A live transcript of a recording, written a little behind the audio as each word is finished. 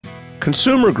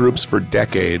Consumer groups for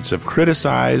decades have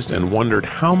criticized and wondered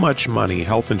how much money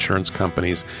health insurance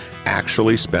companies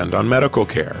actually spend on medical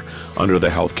care. Under the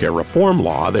healthcare reform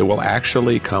law, they will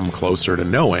actually come closer to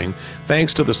knowing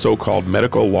thanks to the so-called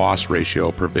medical loss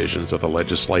ratio provisions of the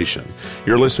legislation.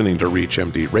 You're listening to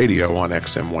ReachMD Radio on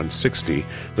XM 160,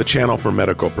 the channel for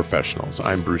medical professionals.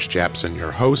 I'm Bruce Japsen,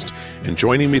 your host, and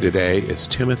joining me today is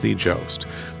Timothy Jost.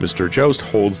 Mr. Jost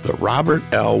holds the Robert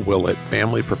L. Willett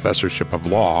Family Professorship of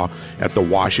Law at the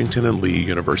Washington and Lee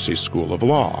University School of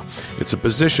Law. It's a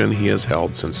position he has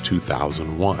held since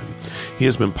 2001. He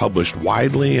has been published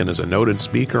widely and is a noted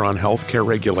speaker on healthcare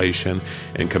regulation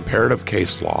and comparative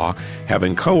case law,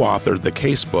 having co-authored the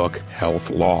casebook Health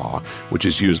Law, which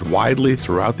is used widely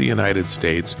throughout the United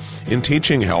States in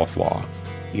teaching health law.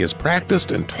 He has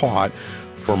practiced and taught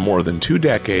for more than 2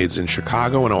 decades in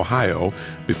Chicago and Ohio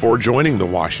before joining the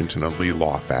Washington and Lee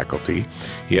Law faculty.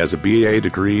 He has a BA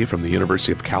degree from the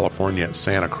University of California at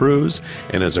Santa Cruz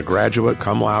and is a graduate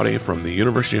cum laude from the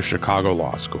University of Chicago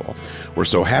Law School. We're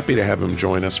so happy to have him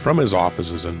join us from his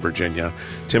offices in Virginia.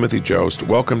 Timothy Jost,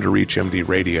 welcome to ReachMD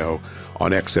Radio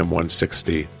on XM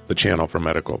 160, the channel for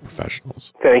medical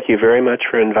professionals. Thank you very much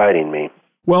for inviting me.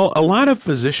 Well, a lot of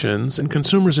physicians and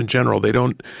consumers in general, they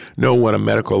don't know what a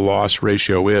medical loss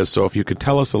ratio is. So if you could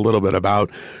tell us a little bit about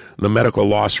the medical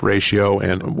loss ratio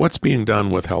and what's being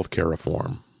done with healthcare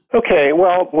reform. Okay,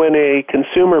 well, when a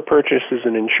consumer purchases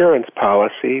an insurance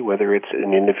policy, whether it's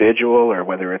an individual or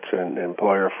whether it's an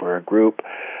employer for a group,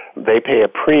 they pay a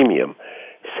premium.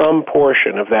 Some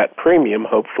portion of that premium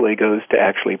hopefully goes to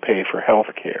actually pay for health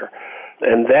care.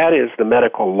 And that is the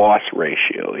medical loss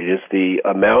ratio. It is the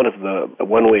amount of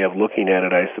one way of looking at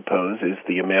it, I suppose, is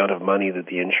the amount of money that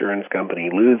the insurance company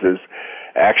loses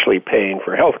actually paying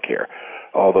for health care,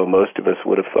 although most of us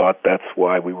would have thought that's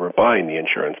why we were buying the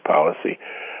insurance policy.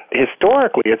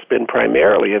 Historically, it's been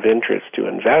primarily of interest to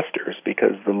investors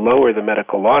because the lower the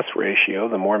medical loss ratio,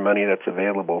 the more money that's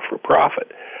available for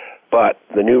profit. But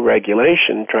the new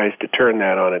regulation tries to turn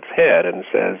that on its head and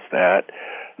says that,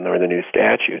 or the new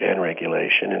statute and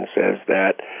regulation, and says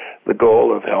that the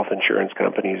goal of health insurance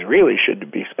companies really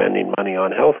should be spending money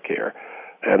on health care.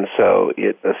 And so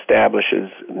it establishes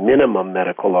minimum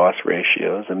medical loss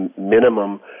ratios, a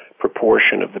minimum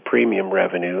proportion of the premium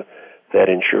revenue that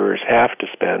insurers have to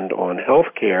spend on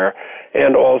health care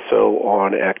and also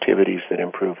on activities that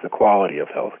improve the quality of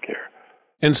health care.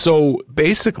 And so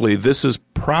basically this is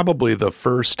probably the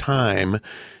first time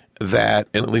that,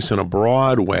 at least in a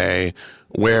broad way,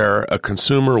 where a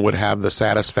consumer would have the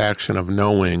satisfaction of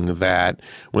knowing that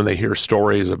when they hear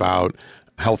stories about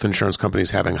health insurance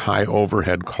companies having high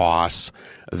overhead costs,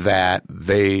 that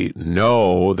they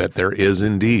know that there is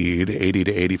indeed 80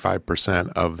 to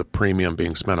 85% of the premium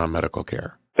being spent on medical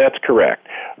care. That's correct.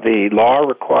 The law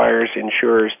requires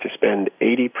insurers to spend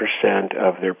 80%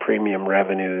 of their premium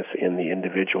revenues in the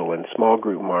individual and small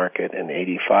group market and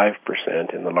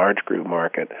 85% in the large group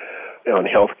market on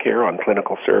health care, on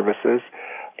clinical services,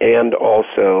 and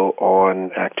also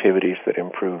on activities that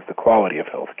improve the quality of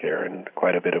health care. And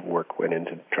quite a bit of work went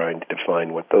into trying to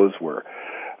define what those were,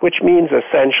 which means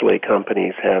essentially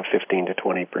companies have 15 to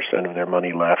 20% of their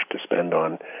money left to spend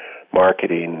on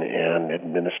marketing and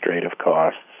administrative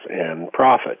costs and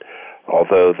profit,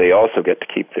 although they also get to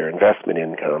keep their investment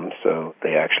income, so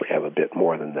they actually have a bit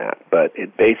more than that. But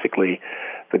it basically,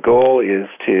 the goal is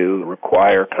to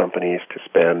require companies to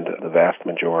spend the vast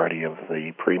majority of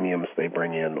the premiums they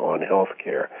bring in on health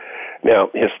care. Now,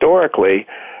 historically,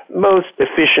 most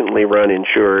efficiently run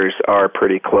insurers are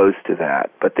pretty close to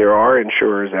that, but there are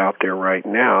insurers out there right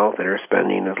now that are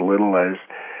spending as little as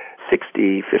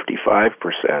 60,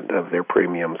 55% of their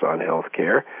premiums on health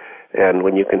care. And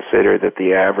when you consider that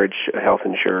the average health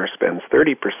insurer spends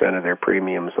 30% of their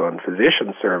premiums on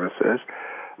physician services,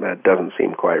 that doesn't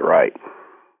seem quite right.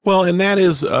 Well, and that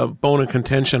is a bone of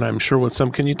contention, I'm sure, with some.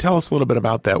 Can you tell us a little bit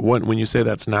about that? When you say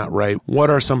that's not right, what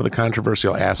are some of the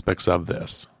controversial aspects of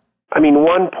this? I mean,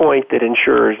 one point that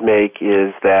insurers make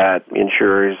is that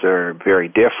insurers are very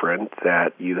different,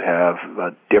 that you have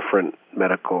different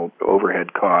medical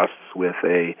overhead costs with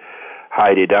a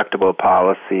high deductible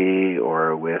policy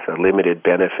or with a limited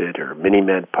benefit or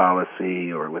mini-med policy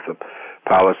or with a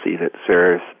policy that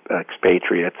serves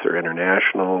expatriates or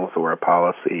internationals or a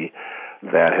policy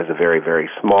that has a very, very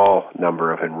small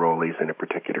number of enrollees in a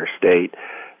particular state,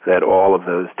 that all of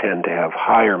those tend to have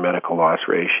higher medical loss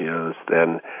ratios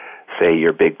than, say,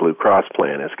 your big Blue Cross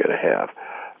plan is going to have.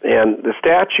 And the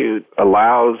statute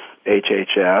allows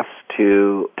HHS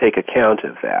to take account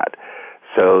of that.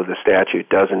 So the statute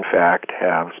does, in fact,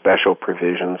 have special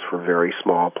provisions for very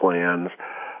small plans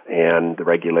and the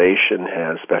regulation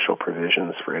has special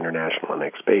provisions for international and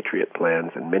expatriate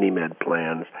plans and mini-med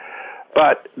plans.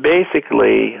 But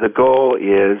basically, the goal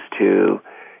is to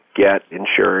get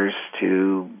insurers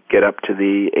to get up to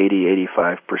the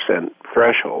 80-85%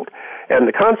 threshold. And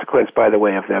the consequence, by the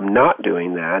way, of them not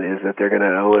doing that is that they're going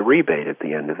to owe a rebate at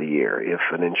the end of the year. If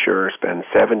an insurer spends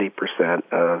 70%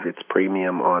 of its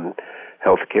premium on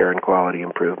health care and quality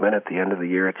improvement, at the end of the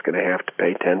year it's going to have to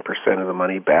pay 10% of the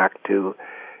money back to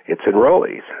its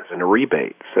enrollees as a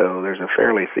rebate. So there's a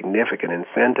fairly significant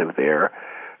incentive there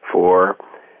for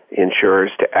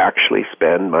insurers to actually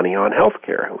spend money on health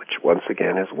care, which once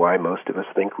again is why most of us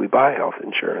think we buy health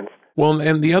insurance. Well,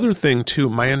 and the other thing, too,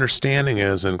 my understanding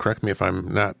is, and correct me if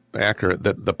I'm not accurate,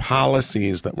 that the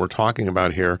policies that we're talking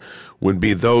about here would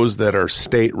be those that are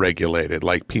state regulated,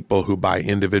 like people who buy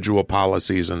individual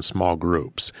policies in small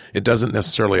groups. It doesn't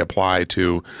necessarily apply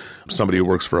to somebody who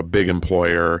works for a big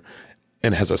employer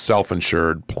and has a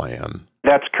self-insured plan.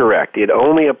 That's correct. It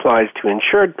only applies to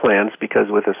insured plans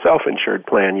because with a self-insured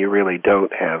plan, you really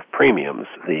don't have premiums.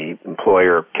 The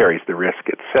employer carries the risk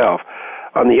itself.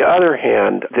 On the other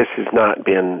hand, this has not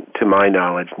been, to my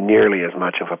knowledge, nearly as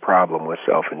much of a problem with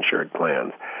self-insured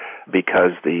plans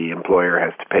because the employer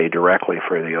has to pay directly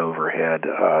for the overhead.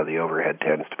 The overhead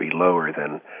tends to be lower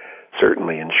than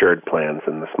certainly insured plans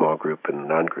in the small group and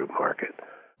non-group market.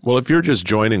 Well, if you're just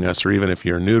joining us, or even if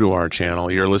you're new to our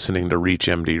channel, you're listening to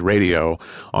ReachMD Radio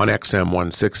on XM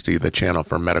 160, the channel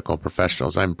for medical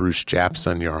professionals. I'm Bruce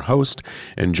Japson, your host,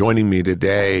 and joining me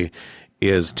today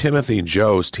is Timothy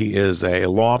Jost. He is a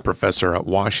law professor at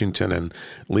Washington and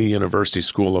Lee University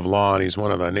School of Law, and he's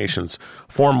one of the nation's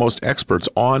foremost experts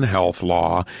on health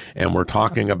law. And we're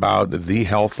talking about the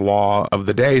health law of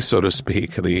the day, so to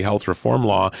speak, the health reform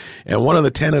law. And one of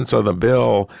the tenets of the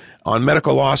bill on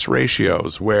medical loss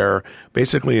ratios, where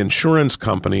basically insurance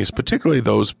companies, particularly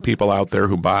those people out there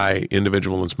who buy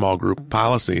individual and small group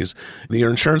policies, the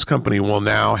insurance company will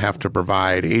now have to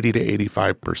provide 80 to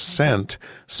 85%,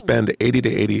 spend 80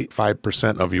 to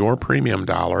 85% of your premium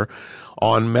dollar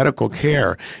on medical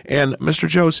care. And Mr.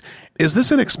 Jost, is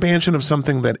this an expansion of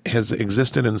something that has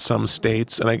existed in some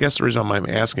states? And I guess the reason I'm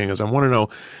asking is I want to know,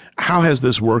 how has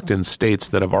this worked in states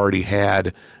that have already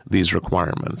had these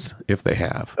requirements, if they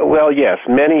have? Well, yes,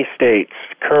 many states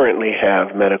currently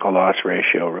have medical loss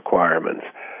ratio requirements.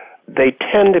 They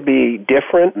tend to be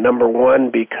different, number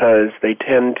one, because they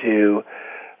tend to,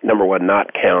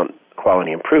 not count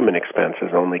quality improvement expenses,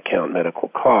 only count medical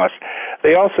costs.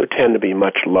 They also tend to be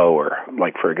much lower,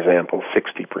 like, for example,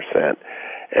 60%.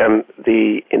 And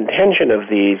the intention of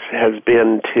these has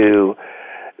been to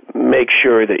make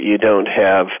sure that you don't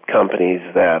have companies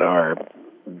that are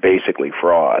basically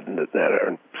fraud, that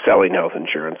are selling health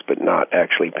insurance but not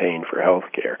actually paying for health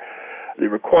care. The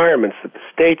requirements that the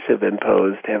states have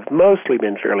imposed have mostly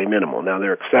been fairly minimal. Now,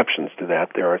 there are exceptions to that.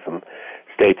 There are some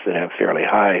states that have fairly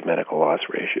high medical loss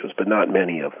ratios, but not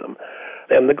many of them.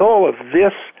 And the goal of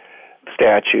this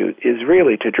statute is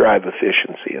really to drive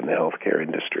efficiency in the healthcare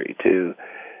industry, to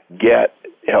get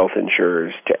health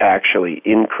insurers to actually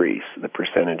increase the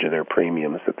percentage of their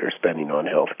premiums that they're spending on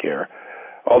health care.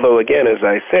 Although, again, as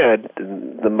I said,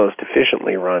 the most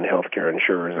efficiently run healthcare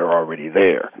insurers are already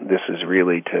there. This is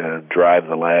really to drive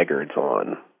the laggards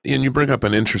on. And you bring up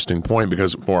an interesting point,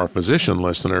 because for our physician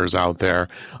listeners out there,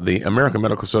 the American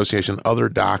Medical Association, other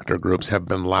doctor groups have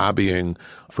been lobbying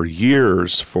for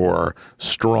years for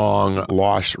strong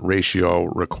loss ratio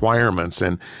requirements.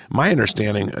 And my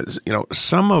understanding is,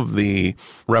 some of the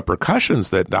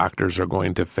repercussions that doctors are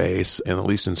going to face, and at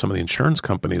least in some of the insurance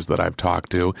companies that I've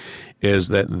talked to, is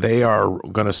that they are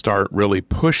going to start really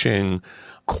pushing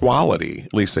quality,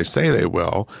 at least they say they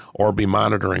will, or be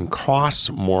monitoring costs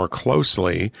more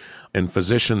closely, and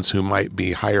physicians who might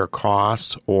be higher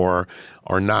costs or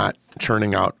are not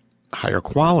churning out higher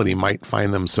quality might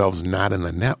find themselves not in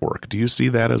the network. Do you see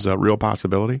that as a real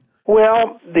possibility?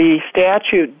 Well, the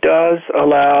statute does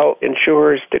allow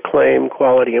insurers to claim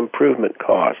quality improvement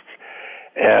costs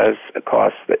as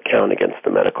costs that count against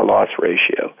the medical loss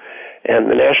ratio.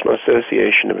 And the National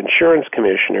Association of Insurance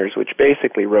Commissioners, which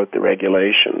basically wrote the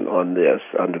regulation on this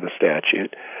under the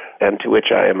statute, and to which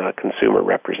I am a consumer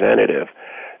representative,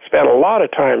 spent a lot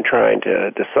of time trying to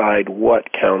decide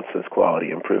what counts as quality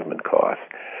improvement costs.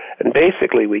 And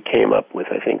basically we came up with,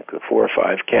 I think, 4 or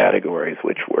 5 categories,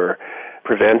 which were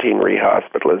preventing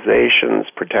rehospitalizations,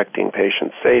 protecting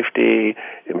patient safety,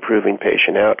 improving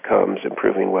patient outcomes,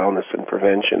 improving wellness and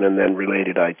prevention, and then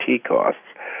related IT costs.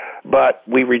 But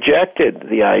we rejected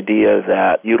the idea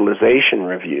that utilization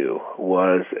review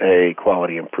was a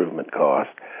quality improvement cost.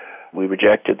 We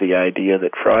rejected the idea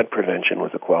that fraud prevention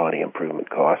was a quality improvement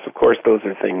cost. Of course, those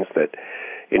are things that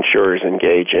insurers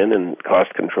engage in, and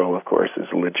cost control, of course, is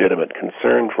a legitimate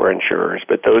concern for insurers,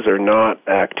 but those are not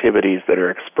activities that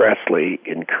are expressly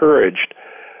encouraged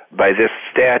by this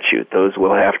statute. Those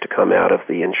will have to come out of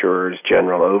the insurer's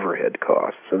general overhead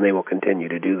costs, and they will continue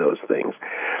to do those things.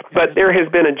 But there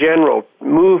has been a general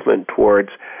movement towards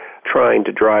trying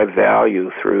to drive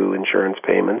value through insurance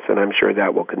payments, and I'm sure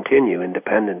that will continue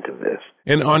independent of this.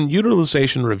 And on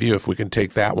utilization review, if we can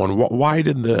take that one, why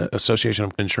did the Association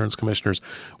of Insurance Commissioners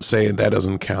say that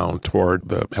doesn't count toward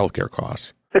the healthcare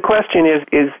costs? The question is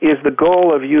the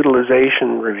goal of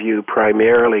utilization review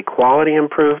primarily quality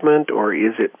improvement, or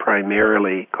is it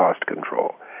primarily cost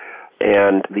control?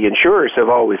 And the insurers have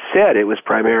always said it was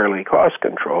primarily cost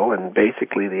control, and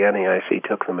basically the NAIC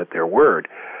took them at their word.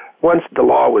 Once the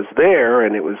law was there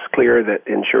and it was clear that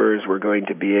insurers were going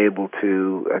to be able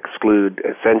to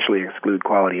essentially exclude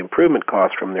quality improvement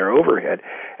costs from their overhead,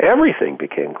 everything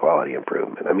became quality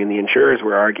improvement. I mean, the insurers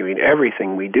were arguing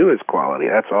everything we do is quality.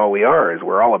 That's all we are, is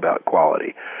we're all about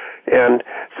quality. And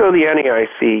so the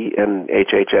NAIC and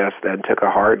HHS then took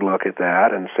a hard look at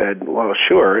that and said, well,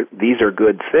 sure, these are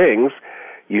good things.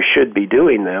 You should be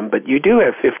doing them, but you do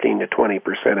have 15 to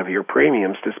 20% of your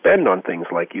premiums to spend on things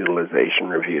like utilization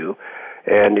review,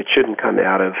 and it shouldn't come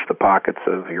out of the pockets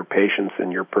of your patients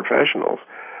and your professionals.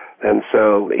 And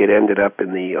so it ended up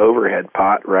in the overhead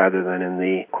pot rather than in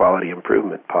the quality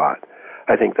improvement pot.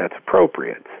 I think that's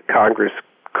appropriate. Congress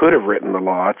could have written the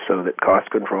law so that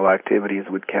cost control activities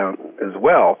would count as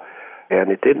well, and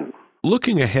it didn't.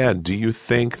 Looking ahead, do you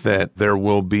think that there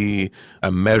will be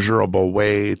a measurable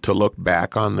way to look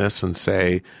back on this and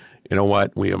say, you know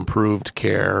what, we improved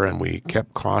care and we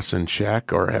kept costs in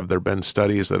check? Or have there been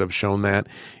studies that have shown that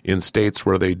in states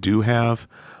where they do have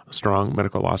strong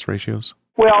medical loss ratios?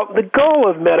 Well, the goal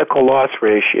of medical loss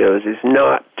ratios is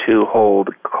not to hold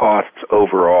costs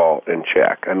overall in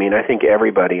check. I mean, I think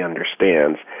everybody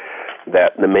understands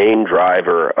that the main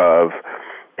driver of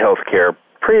healthcare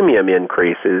premium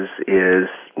increases is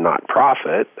not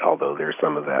profit, although there's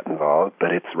some of that involved,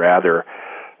 but it's rather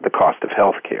the cost of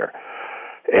health care.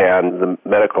 And the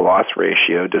medical loss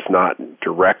ratio does not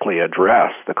directly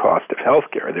address the cost of health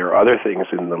care. There are other things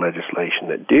in the legislation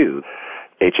that do.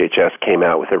 HHS came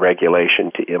out with a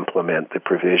regulation to implement the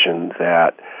provision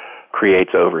that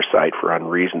creates oversight for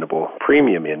unreasonable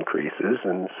premium increases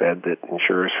and said that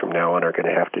insurers from now on are going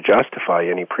to have to justify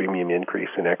any premium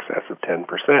increase in excess of 10%.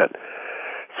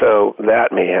 So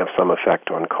that may have some effect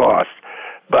on costs.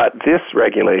 But this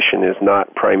regulation is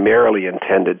not primarily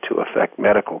intended to affect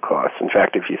medical costs. In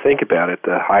fact, if you think about it,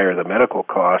 the higher the medical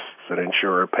costs an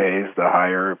insurer pays,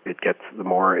 the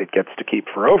more it gets to keep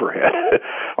for overhead.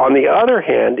 On the other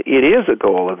hand, it is a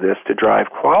goal of this to drive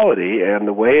quality, and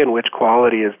the way in which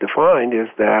quality is defined is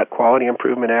that quality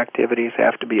improvement activities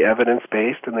have to be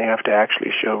evidence-based and they have to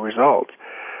actually show results.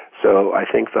 So I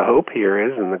think the hope here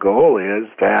is, and the goal is,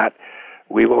 that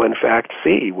we will in fact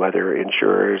see whether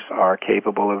insurers are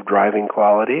capable of driving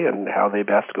quality and how they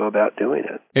best go about doing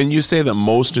it. And you say that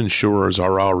most insurers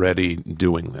are already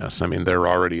doing this. I mean, they're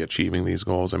already achieving these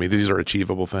goals. I mean, these are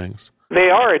achievable things. They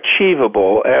are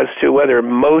achievable. As to whether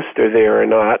most are there or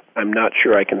not, I'm not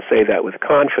sure I can say that with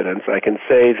confidence. I can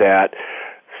say that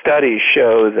studies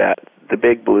show that the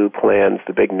big blue plans,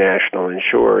 the big national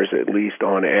insurers, at least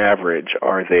on average,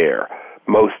 are there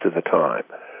most of the time.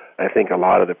 I think a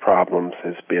lot of the problems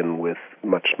has been with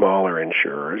much smaller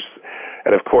insurers.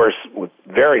 And of course, with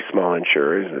very small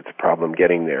insurers, it's a problem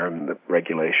getting there, and the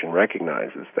regulation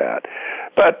recognizes that.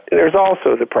 But there's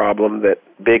also the problem that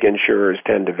big insurers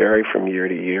tend to vary from year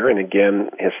to year. And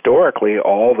again, historically,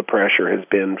 all the pressure has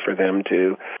been for them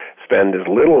to spend as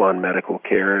little on medical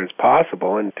care as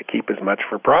possible and to keep as much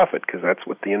for profit, because that's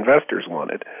what the investors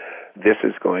wanted. This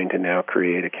is going to now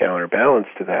create a counterbalance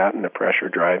to that and the pressure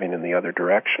driving in the other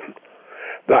direction.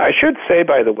 Now, I should say,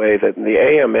 by the way, that the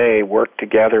AMA worked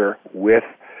together with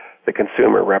the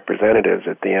consumer representatives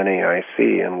at the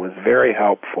NAIC and was very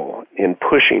helpful in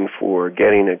pushing for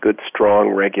getting a good, strong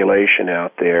regulation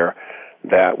out there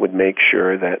that would make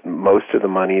sure that most of the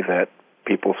money that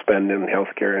people spend in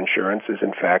healthcare insurance is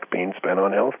in fact being spent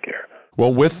on healthcare.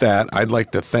 Well, with that, I'd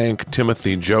like to thank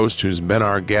Timothy Jost, who's been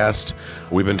our guest.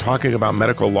 We've been talking about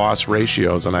medical loss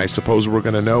ratios, and I suppose we're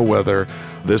going to know whether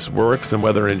this works and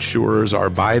whether insurers are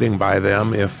abiding by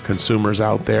them if consumers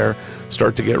out there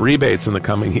start to get rebates in the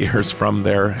coming years from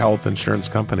their health insurance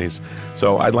companies.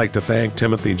 So I'd like to thank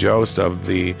Timothy Jost of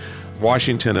the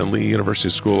Washington and Lee University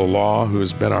School of Law, who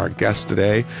has been our guest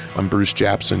today. I'm Bruce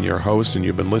Japson, your host, and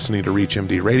you've been listening to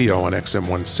ReachMD Radio on XM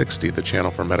 160, the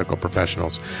channel for medical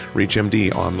professionals.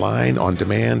 ReachMD online, on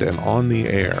demand, and on the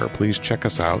air. Please check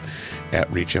us out at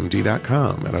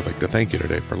reachmd.com. And I'd like to thank you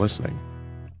today for listening.